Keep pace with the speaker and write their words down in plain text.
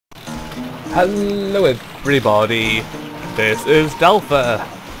Hello everybody, this is Delpha,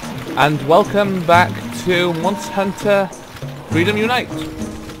 and welcome back to Monster Hunter Freedom Unite.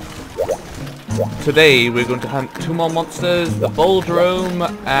 Today we're going to hunt two more monsters, the Bulldrome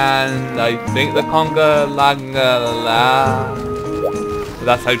and I think the Congalala.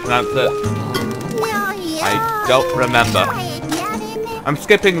 That's how you pronounce it. I don't remember. I'm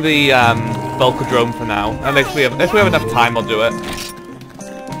skipping the Bulldrome for now. Unless we have enough time, I'll do it.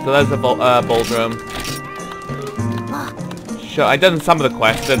 So there's the Bulldrome. Sure, I've done some of the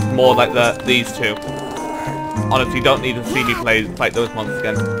quests. It's more like these two. Honestly, you don't need to see me fight those monsters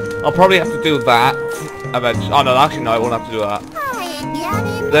again. I'll probably have to do that eventually. Oh no, actually no, I won't have to do that.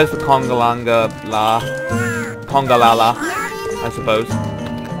 There's the Congalala, I suppose.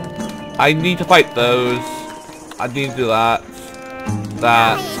 I need to fight those. I need to do that,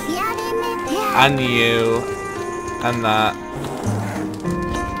 and you, and that.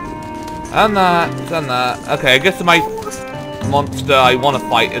 And that. Okay, I guess my monster I want to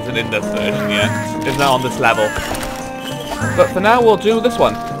fight isn't in this version yet. It's not on this level. But for now, we'll do this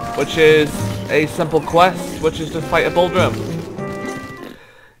one, which is a simple quest, which is to fight a Bulldrome.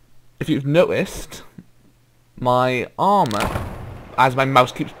 If you've noticed, my armor, as my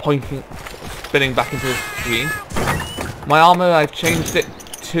mouse keeps spinning back into the screen, my armor, I've changed it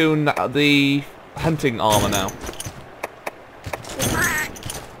to the hunting armor now.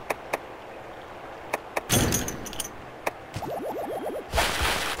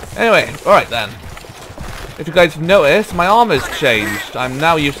 Anyway, alright then. If you guys have noticed, my armor's changed. I'm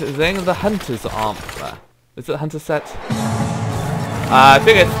now using the hunter's armor. Is it the hunter set? I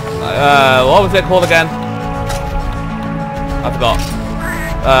think it's... what was it called again? I forgot.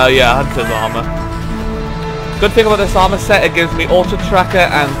 Yeah, hunter's armor. Good thing about this armor set, it gives me auto tracker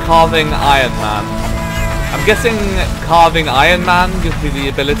and carving Iron Man. I'm guessing carving Iron Man gives me the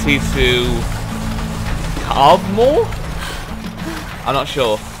ability to carve more? I'm not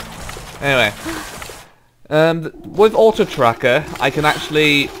sure. Anyway, with auto tracker, I can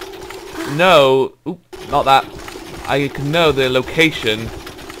actually know. Not that. I can know the location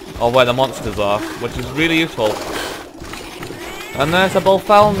of where the monsters are, which is really useful. And there's a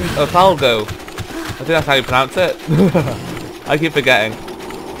Falgo. I think that's how you pronounce it. I keep forgetting.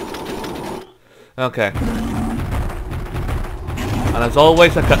 Okay. And as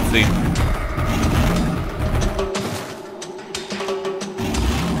always, a cutscene.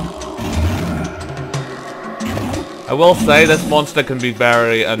 I will say this monster can be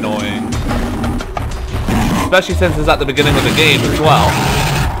very annoying. Especially since it's at the beginning of the game as well.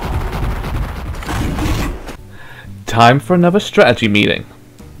 Time for another strategy meeting.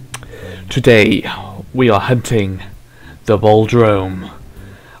 Today, we are hunting the Bulldrome.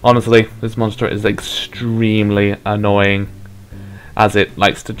 Honestly, this monster is extremely annoying, as it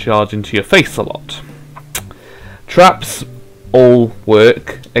likes to charge into your face a lot. Traps all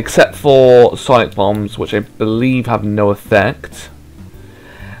work, except for sonic bombs, which I believe have no effect.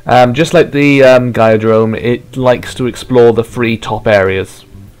 Just like the Bulldrome, it likes to explore the 3 top areas.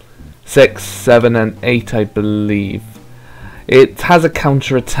 6, 7 and 8 I believe. It has a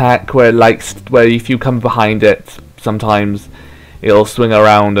counter attack where if you come behind it, sometimes it'll swing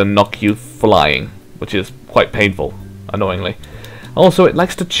around and knock you flying, which is quite painful, annoyingly. Also, it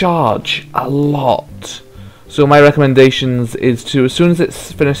likes to charge a lot. So my recommendations is to, as soon as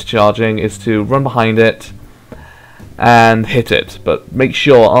it's finished charging, is to run behind it and hit it. But make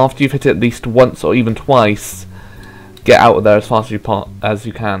sure after you've hit it at least once or even twice, get out of there as fast as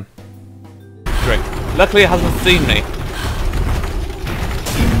you can. Great. Luckily it hasn't seen me.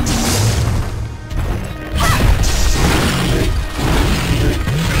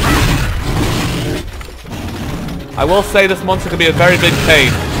 I will say this monster can be a very big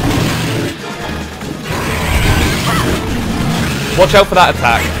pain. Watch out for that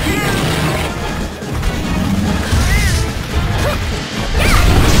attack.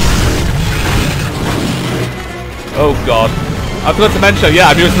 Oh god. I forgot to mention, yeah,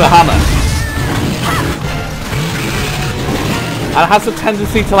 I'm using the hammer. And it has a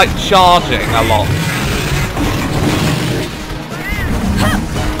tendency to like charging a lot.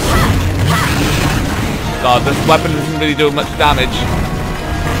 God, this weapon isn't really doing much damage.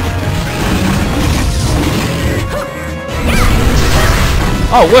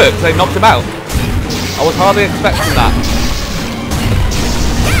 Oh, it worked! They knocked him out. I was hardly expecting that.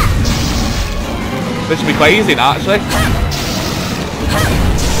 This should be quite easy now, actually.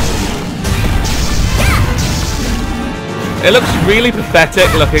 It looks really pathetic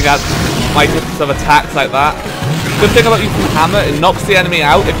looking at my types of attacks like that. Good thing about using the hammer, it knocks the enemy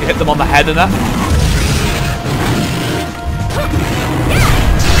out if you hit them on the head enough.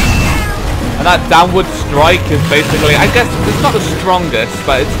 And that downward strike is basically, I guess, it's not the strongest,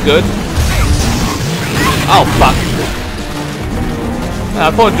 but it's good. Oh, fuck.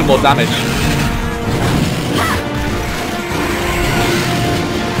 I thought it'd do more damage.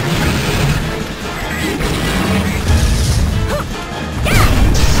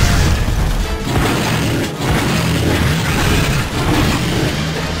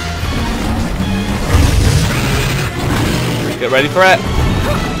 Get ready for it.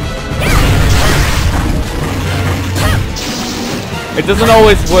 It doesn't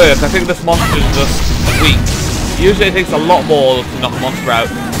always work. I think this monster is just weak. Usually it takes a lot more to knock a monster out.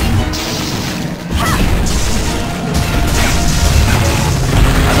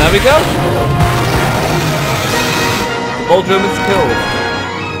 And there we go. The Bulldrome is killed.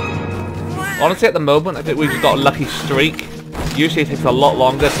 Honestly, at the moment, I think we just got a lucky streak. Usually it takes a lot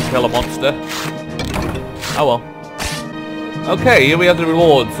longer to kill a monster. Oh well. Okay, here we have the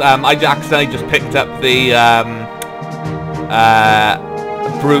rewards. I accidentally just picked up the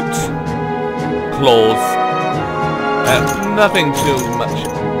brute claws. Nothing too much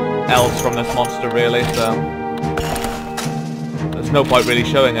else from this monster really, so there's no point really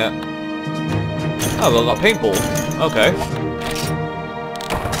showing it. Oh, they've got paintball. Okay.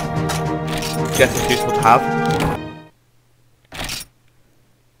 Guess it's useful to have.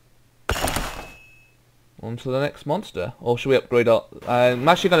 On to the next monster. Or should we upgrade our... I'm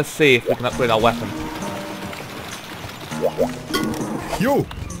actually going to see if we can upgrade our weapon. Yo!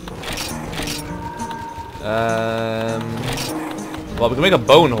 Well, we can make a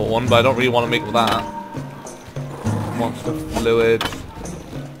bone one, but I don't really want to make that. Monster fluid.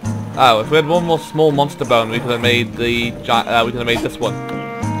 Oh, if we had one more small monster bone, we could have made the we could have made this one.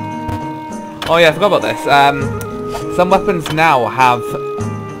 Oh yeah, I forgot about this. Some weapons now have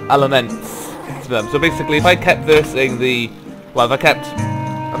elements to them. So basically, if I kept versing the, well, if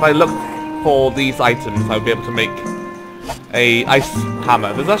I looked for these items, I would be able to make a ice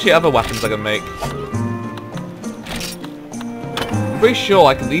hammer. There's actually other weapons I can make. I'm pretty sure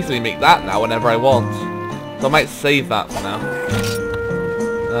I can easily make that now whenever I want. So I might save that for now.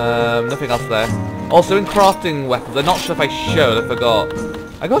 Nothing else there. Also in crafting weapons, I'm not sure if I should, I forgot.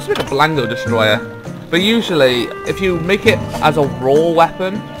 I can also make a Blango Destroyer. But usually, if you make it as a raw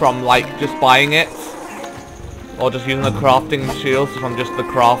weapon from like just buying it, or just using the crafting materials from just the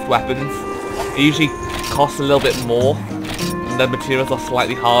craft weapons, it usually costs a little bit more, and the materials are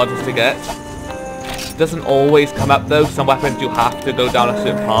slightly harder to get. It doesn't always come up though. Some weapons you have to go down a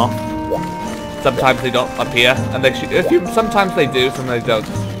certain path. Sometimes they don't appear, and they sometimes they do, sometimes they don't.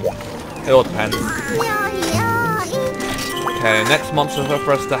 It all depends. Okay, next monster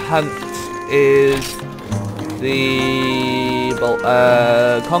for us to hunt is the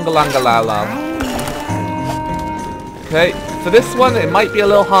Congalala. Okay, for this one it might be a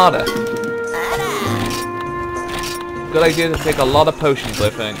little harder. Good idea to take a lot of potions, I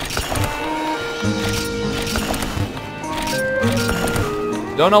think.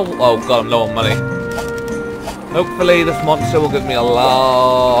 Don't know. Oh god, I'm low on money. Hopefully this monster will give me a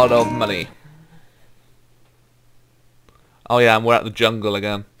lot of money. Oh yeah, and we're at the jungle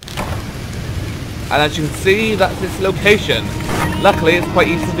again. And as you can see, that's its location. Luckily, it's quite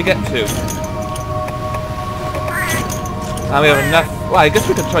easy to get to. And we have enough... Well, I guess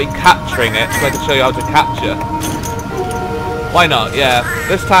we could try capturing it, so I can show you how to capture. Why not? Yeah.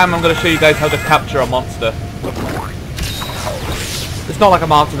 This time I'm going to show you guys how to capture a monster. It's not like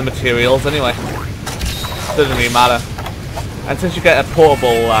I'm after the materials, anyway. It doesn't really matter. And since you get a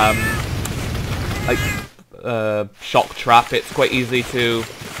portable, shock trap, it's quite easy to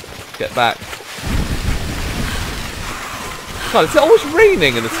get back. God, it's always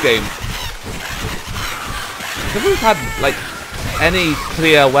raining in this game. Have we had, like, any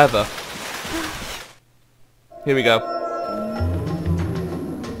clear weather? Here we go.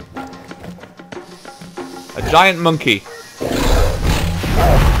 A giant monkey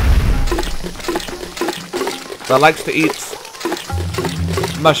that likes to eat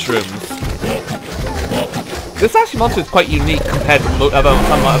mushrooms. This actually monster is quite unique compared to some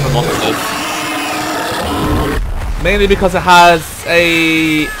other monsters. Mainly because it has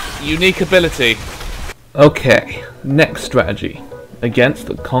a unique ability. Okay, next strategy. Against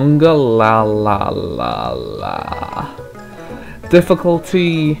the Congalala.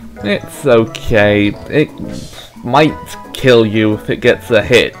 Difficulty, it's okay. It might kill you if it gets a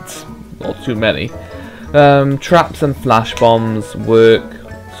hit. Or too many. Traps and flash bombs work.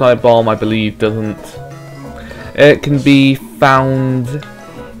 Side bomb, I believe, doesn't. It can be found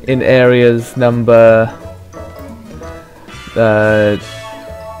in areas number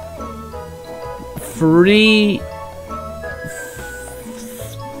 3,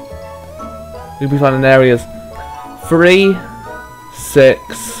 You'll be found in areas 3,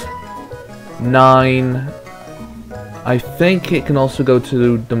 6, 9. I think it can also go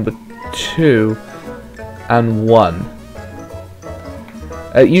to number 2 and 1.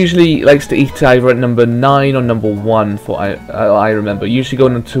 It usually likes to eat either at number 9 or number 1, for I remember. Usually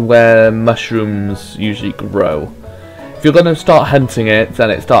going into where mushrooms usually grow. If you're going to start hunting it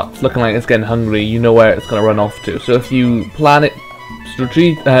and it starts looking like it's getting hungry, you know where it's going to run off to. So if you plan it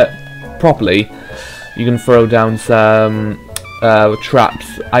properly, you can throw down some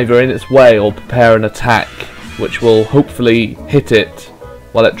traps either in its way or prepare an attack, which will hopefully hit it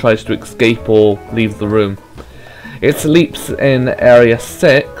while it tries to escape or leave the room. It sleeps in area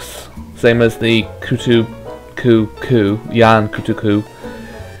 6, same as the Kutu Yan Kutuku.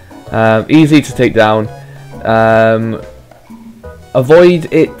 Easy to take down.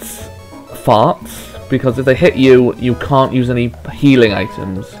 Avoid its farts, because if they hit you, you can't use any healing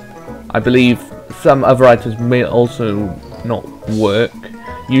items. I believe some other items may also not work.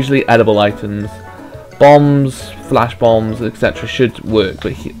 Usually edible items. Bombs, flash bombs, etc. should work,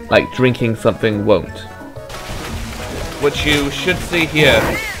 but like drinking something won't. Which you should see here.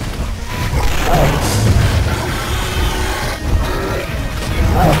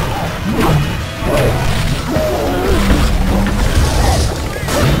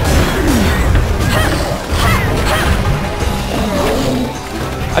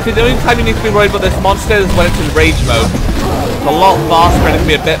 I think the only time you need to be worried about this monster is when it's in rage mode. It's a lot faster and it can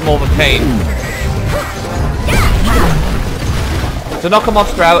be a bit more of a pain. To knock a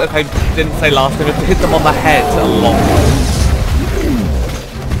monster out, if I didn't say last time, you have to hit them on the head a lot.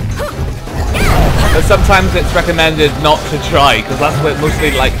 But sometimes it's recommended not to try, because that's where mostly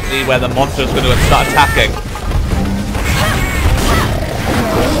likely where the monster is going to start attacking.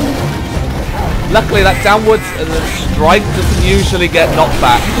 Luckily, that downwards strike doesn't usually get knocked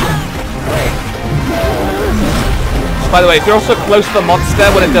back. By the way, if you're also close to the monster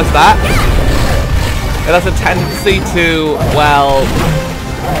when it does that, it has a tendency to, well,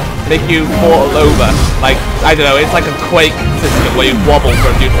 make you fall over. Like, I don't know, it's like a quake system where you wobble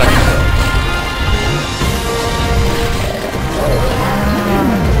for a few seconds.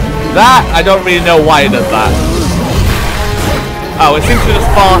 That, I don't really know why it does that. Oh, it seems to have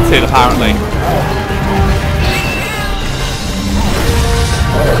just farted, apparently.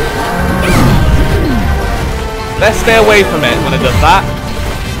 Let's stay away from it when it does that.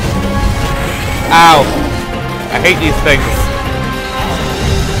 Ow. I hate these things.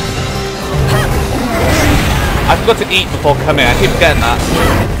 I forgot to eat before coming. I keep forgetting that.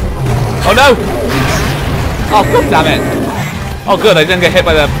 Oh no! Oh god damn it. Oh good, I didn't get hit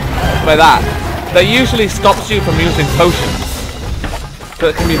by that. That usually stops you from using potions. So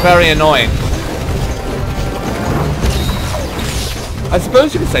it can be very annoying. I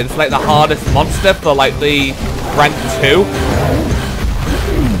suppose you could say this is like the hardest monster for like the rank 2.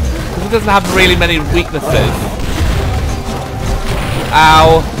 Because it doesn't have really many weaknesses.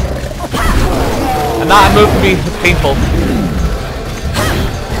 Ow. And that move can be painful.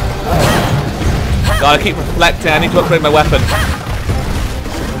 God, I keep reflecting. I need to upgrade my weapon.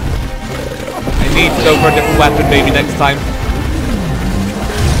 I need to go for a different weapon maybe next time.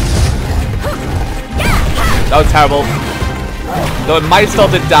 That was terrible. Though it might still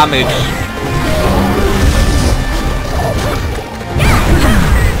do damage.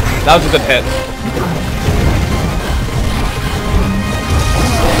 That was a good hit.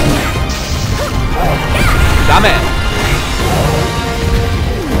 Damn it!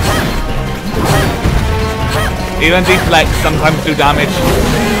 Even deflects sometimes do damage.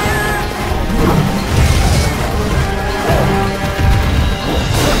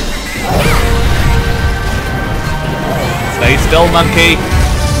 Stay still, monkey.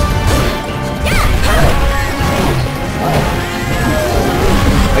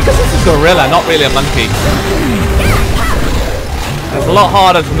 I guess it's a gorilla, not really a monkey. It's a lot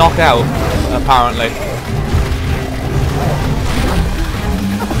harder to knock out, apparently.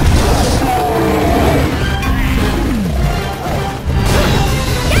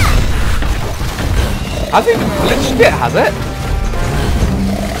 I think the glitch bit has it.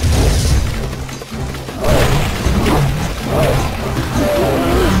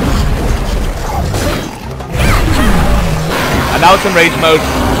 And now it's in rage mode.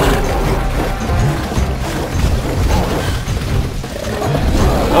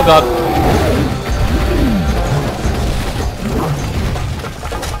 Oh god.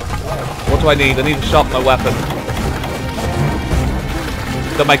 What do I need? I need to sharpen my weapon.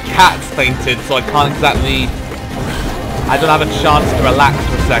 So my cat's fainted, so I can't exactly... I don't have a chance to relax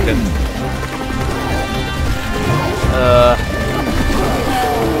for a second.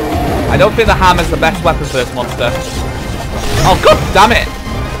 I don't think the hammer's the best weapon for this monster. Oh, god damn it!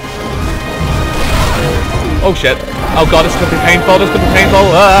 Oh shit. Oh god, this could be painful, this could be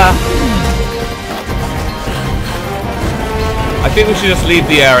painful. I think we should just leave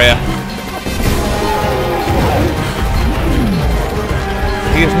the area.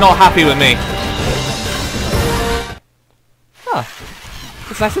 He is not happy with me. Huh.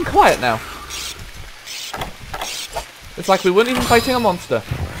 It's nice and quiet now. It's like we weren't even fighting a monster.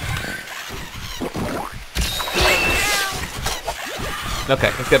 Okay,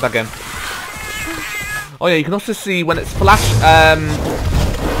 let's get back in. Oh yeah, you can also see when it's flash.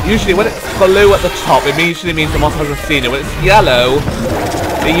 Usually when it's blue at the top, it usually means the monster hasn't seen it. When it's yellow,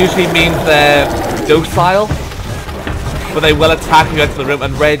 it usually means they're docile, but they will attack if you enter the room.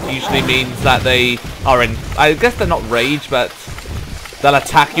 And red usually means that they are in. I guess they're not rage, but they'll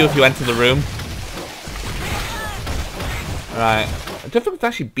attack you if you enter the room. Right. I don't think it's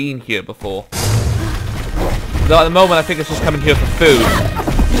actually been here before. Though at the moment I think it's just coming here for food.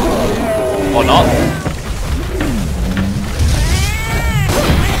 Or not.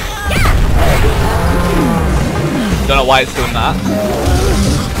 Don't know why it's doing that.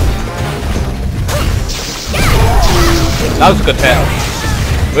 That was a good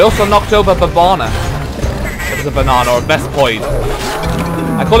hit. We also knocked over Babana. It was a banana or a Vespoid.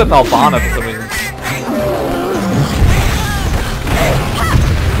 I call it Balbana for some reason.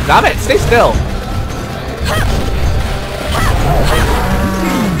 Damn it, stay still.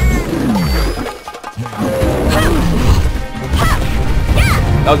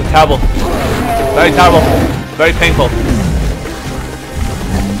 That was terrible. Very terrible. Very painful.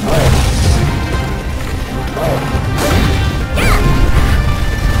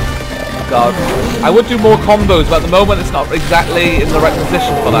 God. I would do more combos, but at the moment it's not exactly in the right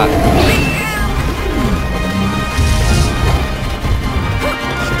position for that.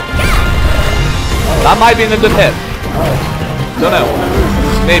 That might be a good hit. Don't know.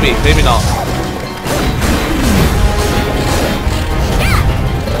 Maybe, maybe not.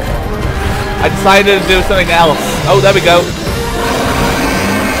 I decided to do something else. Oh, there we go.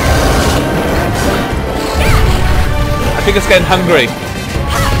 I think it's getting hungry.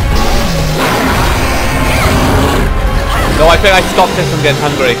 No, I think I stopped it from getting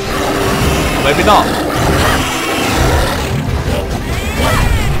hungry. Maybe not.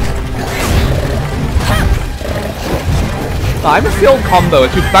 No, I miss the old combo.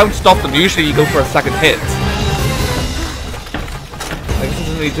 If you bounced off them, usually you go for a second hit. I guess it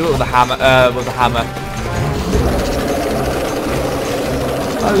doesn't really do it with a hammer.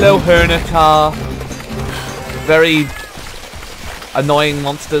 Hello, Hernitar. Very annoying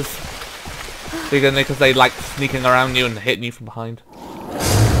monsters. Because they like sneaking around you and hitting you from behind.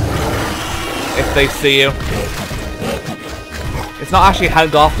 If they see you. It's not actually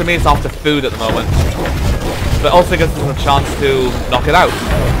held after me, it's after food at the moment. But also gives us a chance to knock it out.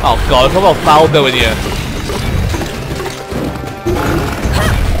 Oh god, there's a lot of Faldo in here.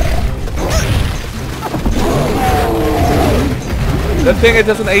 Good thing it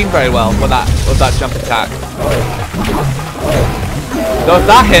doesn't aim very well with that jump attack. So if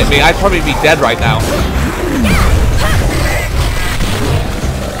that hit me, I'd probably be dead right now.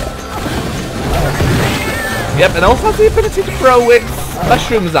 Yep, and it also has the ability to throw its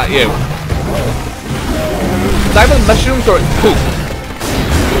mushrooms at you. It's either mushrooms or it's poop.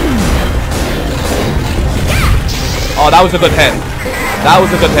 Oh, that was a good hit. That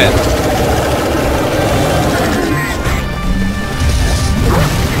was a good hit.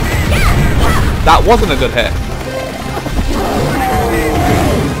 That wasn't a good hit.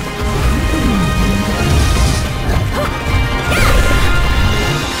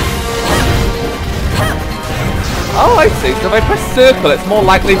 Oh, I see. So if I press circle, it's more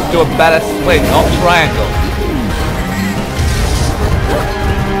likely to do a better swing, not triangle.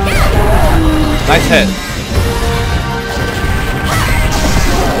 Nice hit.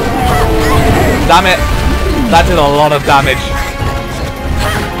 Damn it. That did a lot of damage.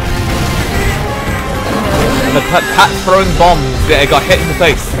 And the cat's throwing bombs. Yeah, it got hit in the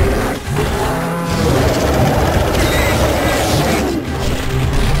face.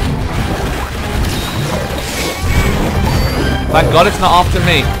 Thank God it's not after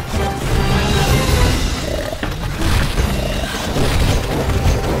me.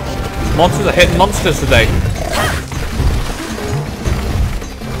 Monsters are hitting monsters today.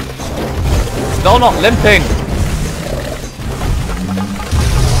 Still not limping.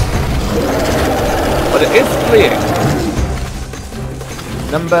 But it is fleeing.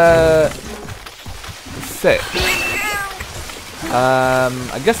 Number 6.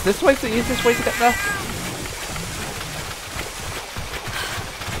 I guess this way is the easiest way to get there.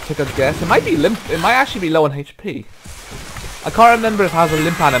 take a guess. It might be limp. It might actually be low on HP. I can't remember if it has a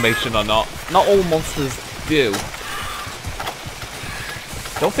limp animation or not. Not all monsters do.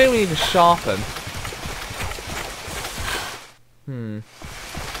 Don't think we need to sharpen.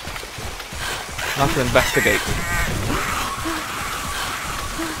 I'll have to investigate.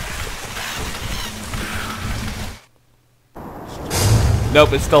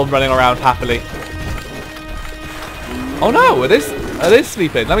 Nope, it's still running around happily. Oh no, it is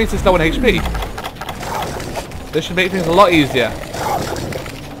sleeping. That means it's low on HP. This should make things a lot easier.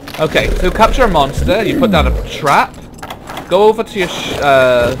 Okay, so capture a monster, you put down a trap, go over to your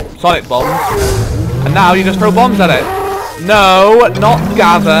sonic bombs, and now you just throw bombs at it. No, not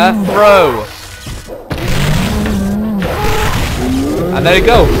gather, throw. And there you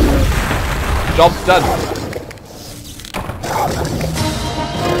go. Job's done.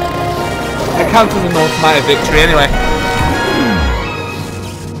 It counts as an automatic victory anyway.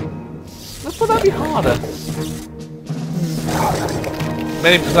 Let's put that be harder.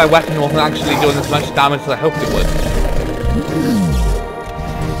 Maybe because my weapon wasn't actually doing as much damage as I hoped it would.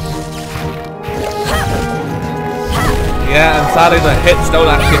 Yeah, and sadly the hits don't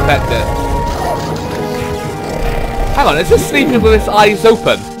actually affect it. Hang on, is this sleeping with its eyes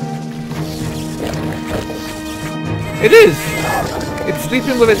open? It is! It's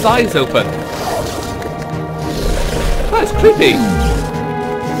sleeping with its eyes open. That's creepy.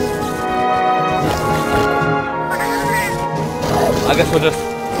 I guess we'll just...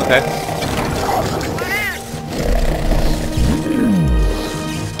 okay.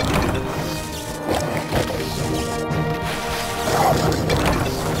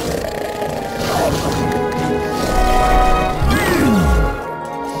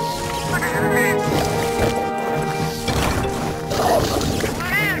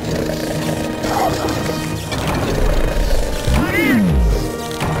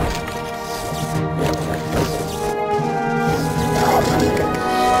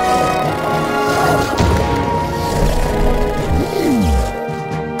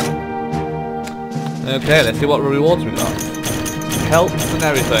 Okay, let's see what rewards we got. Pelts and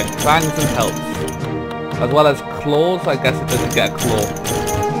everything. Fangs and pelts. As well as claws. I guess it doesn't get a claw.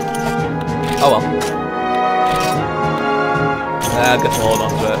 Oh well. I guess we'll hold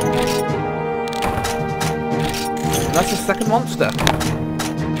on to it. And that's the second monster.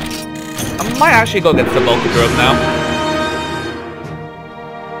 I might actually go get the Bulldrome now.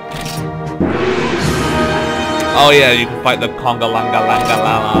 Oh yeah, you can fight the Congalala.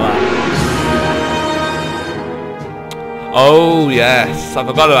 Oh yes, I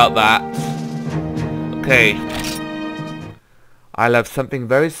forgot about that. Okay. I'll have something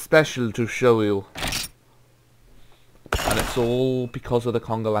very special to show you. And it's all because of the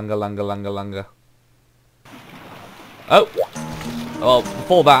Congalala. Oh! Well,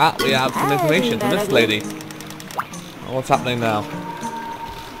 before that, we have some information from this lady. What's happening now?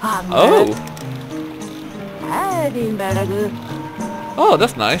 Oh! Oh,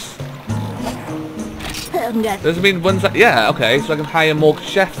 that's nice. There's been ones that... yeah, okay, so I can hire more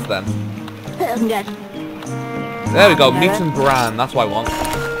chefs then. There we go, meat and bran, that's what I want.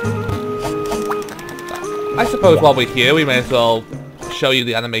 I suppose while we're here, we may as well show you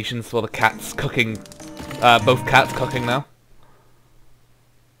the animations for the cats cooking. Both cats cooking now.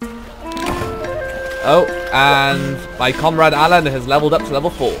 Oh, and my comrade Alan has leveled up to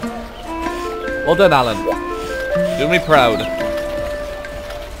level 4. Well done, Alan. Doing me proud.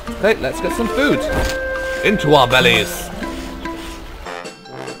 Okay, let's get some food. Into our bellies.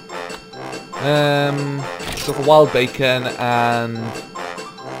 Go for wild bacon and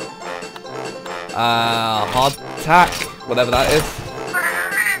hardtack, whatever that is.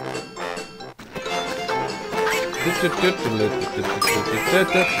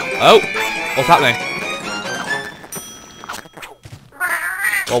 Oh, what's happening?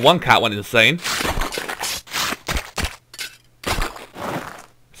 Well, one cat went insane.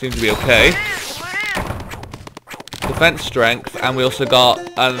 Seems to be okay. Defense strength, and we also got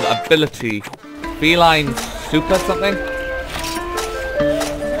an ability, feline super something.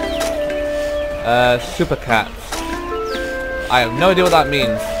 Super cats. I have no idea what that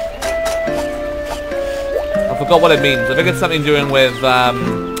means. I forgot what it means. I think it's something doing with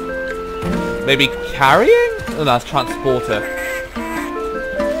maybe carrying. Oh, no, that's transporter.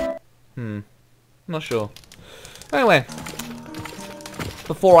 Not sure. Anyway,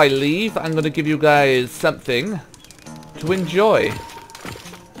 before I leave, I'm going to give you guys something to enjoy.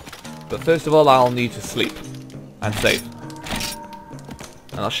 But first of all, I'll need to sleep and save.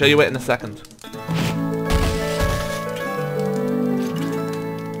 And I'll show you it in a second.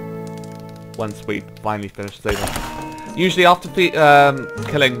 Once we finally finish saving. Usually after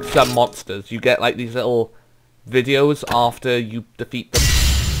killing some monsters, you get like these little videos after you defeat them.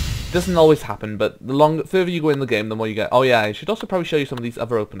 Doesn't always happen, but the further you go in the game, the more you get. Oh yeah, I should also probably show you some of these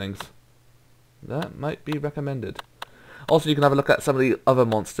other openings. That might be recommended. Also, you can have a look at some of the other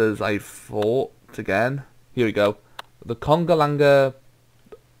monsters I fought again. Here we go. The Congalala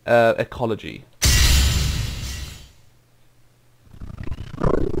ecology.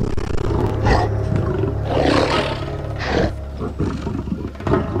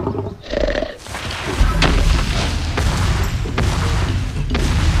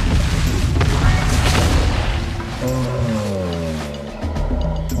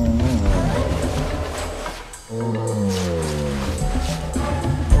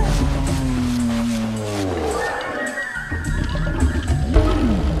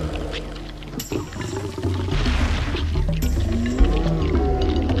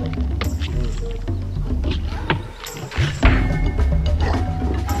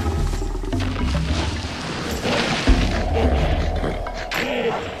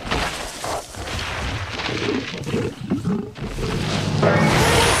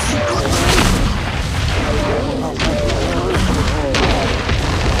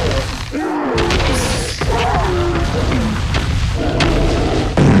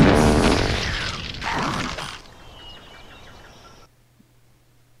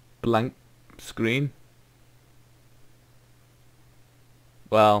 Blank screen.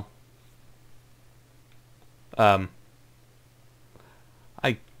 Well, I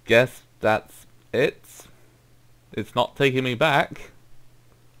guess that's it. It's not taking me back.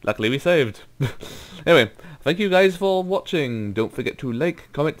 Luckily we saved. Anyway, thank you guys for watching. Don't forget to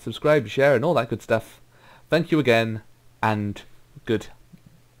like, comment, subscribe, share and all that good stuff. Thank you again, and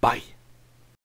goodbye.